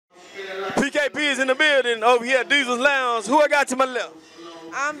in the building over here at Diesel's Lounge. Who I got to my left?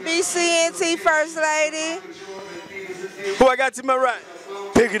 I'm BCNT First Lady. Who I got to my right?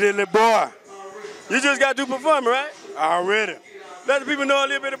 Piccadilly boy. You just got to performing, right? Already. Let the people know a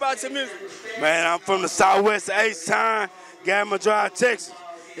little bit about your music. Man, I'm from the Southwest H-Town, Gamma Drive, Texas.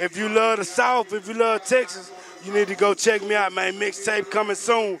 If you love the South, if you love Texas, you need to go check me out, man. Mixtape coming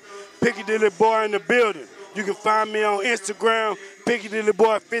soon. Piccadilly boy in the building. You can find me on Instagram, Piccadilly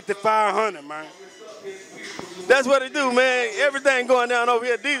boy 5500, man. That's what it do, man. Everything going down over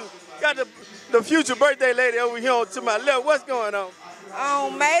here. Diesel got the future birthday lady over here to my left. What's going on?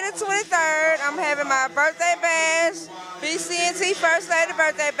 On May the 23rd, I'm having my birthday bash, BCNT First Lady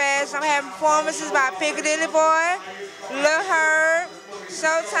birthday bash. I'm having performances by Piccadilly Boy, Lil Herb,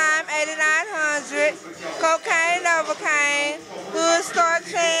 Showtime 8900, Cocaine Novocaine, Hood Star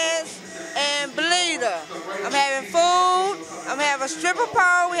Chance, and Bleeder. I'm having food. I'm having a stripper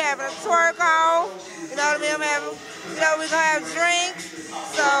pole. We're having a twerk off. You know what I mean? We're gonna have drinks.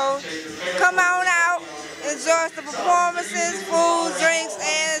 So come on out. Enjoy the performances, food, drinks,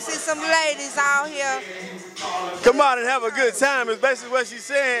 and see some ladies out here. Come out and have a good time is basically what she's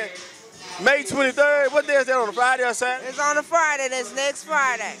saying. May 23rd, what day is that, on a Friday or Saturday? It's on a Friday, that's next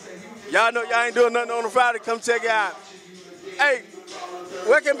Friday. Y'all know y'all ain't doing nothing on a Friday, come check it out. Hey,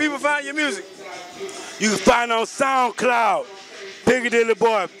 where can people find your music? You can find it on SoundCloud, Piccadilly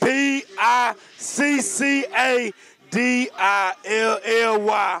Boy, Piccadilly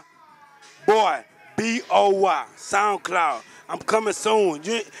Boy. B-O-Y, SoundCloud. I'm coming soon.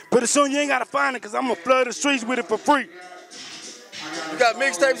 Pretty soon you ain't gotta find it because I'm gonna flood the streets with it for free. You got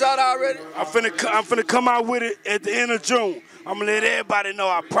mixtapes out already? I'm finna come out with it at the end of June. I'm gonna let everybody know,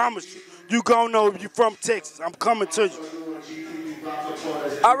 I promise you. You gonna know if you from Texas. I'm coming to you.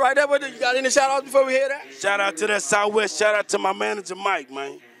 All right, that what you got any shout outs before we hear that? Shout out to that Southwest, shout out to my manager Mike,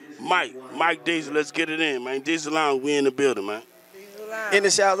 man. Mike Diesel, let's get it in, man. Diesel Lounge, we in the building, man. Any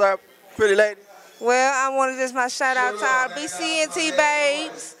shout out, pretty lady? Well, I want to just my shout out to our BCNT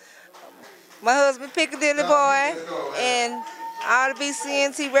babes, my husband Piccadilly Boy, and all the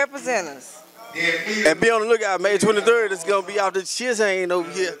BCNT representatives. And be on the lookout, May 23rd, it's going to be out the shit hanging over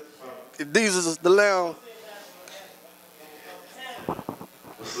here. These is the lounge.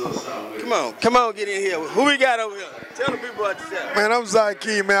 Come on, get in here. Who we got over here? Tell the people about yourself. Man, I'm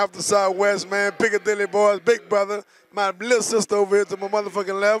Zaki, man, off the Southwest, man. Piccadilly Boys, big brother. My little sister over here to my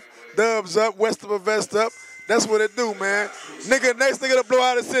motherfucking left. Dubs up, west of a vest up. That's what it do, man. Nigga, next nigga to blow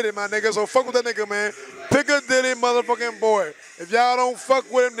out the city, my nigga. So fuck with that nigga, man. Piccadilly motherfucking boy. If y'all don't fuck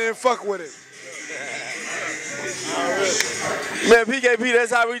with him, then fuck with him. Man, PKP,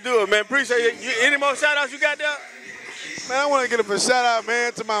 that's how we do it, man. Appreciate it. Any more shout outs you got there? Man, I want to give a shout out,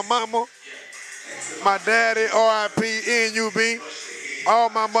 man, to my mama, my daddy, R.I.P., N.U.B., all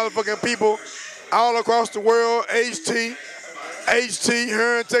my motherfucking people all across the world, HT,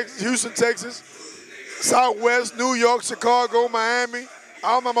 here in Texas, Houston, Texas, Southwest, New York, Chicago, Miami,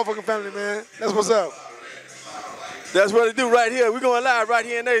 all my motherfucking family, man. That's what's up. That's what it do right here. We're going live right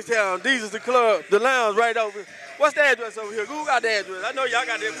here in H-Town. These is the club, the lounge right over. What's the address over here? Who got the address? I know y'all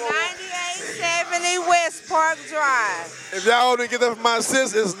got that. 9870 West Park Drive. If y'all didn't get that from my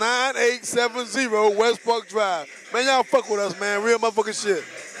sis, it's 9870 West Park Drive. Man, y'all fuck with us, man. Real motherfucking shit.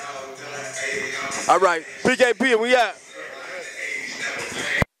 All right, PKP, we out.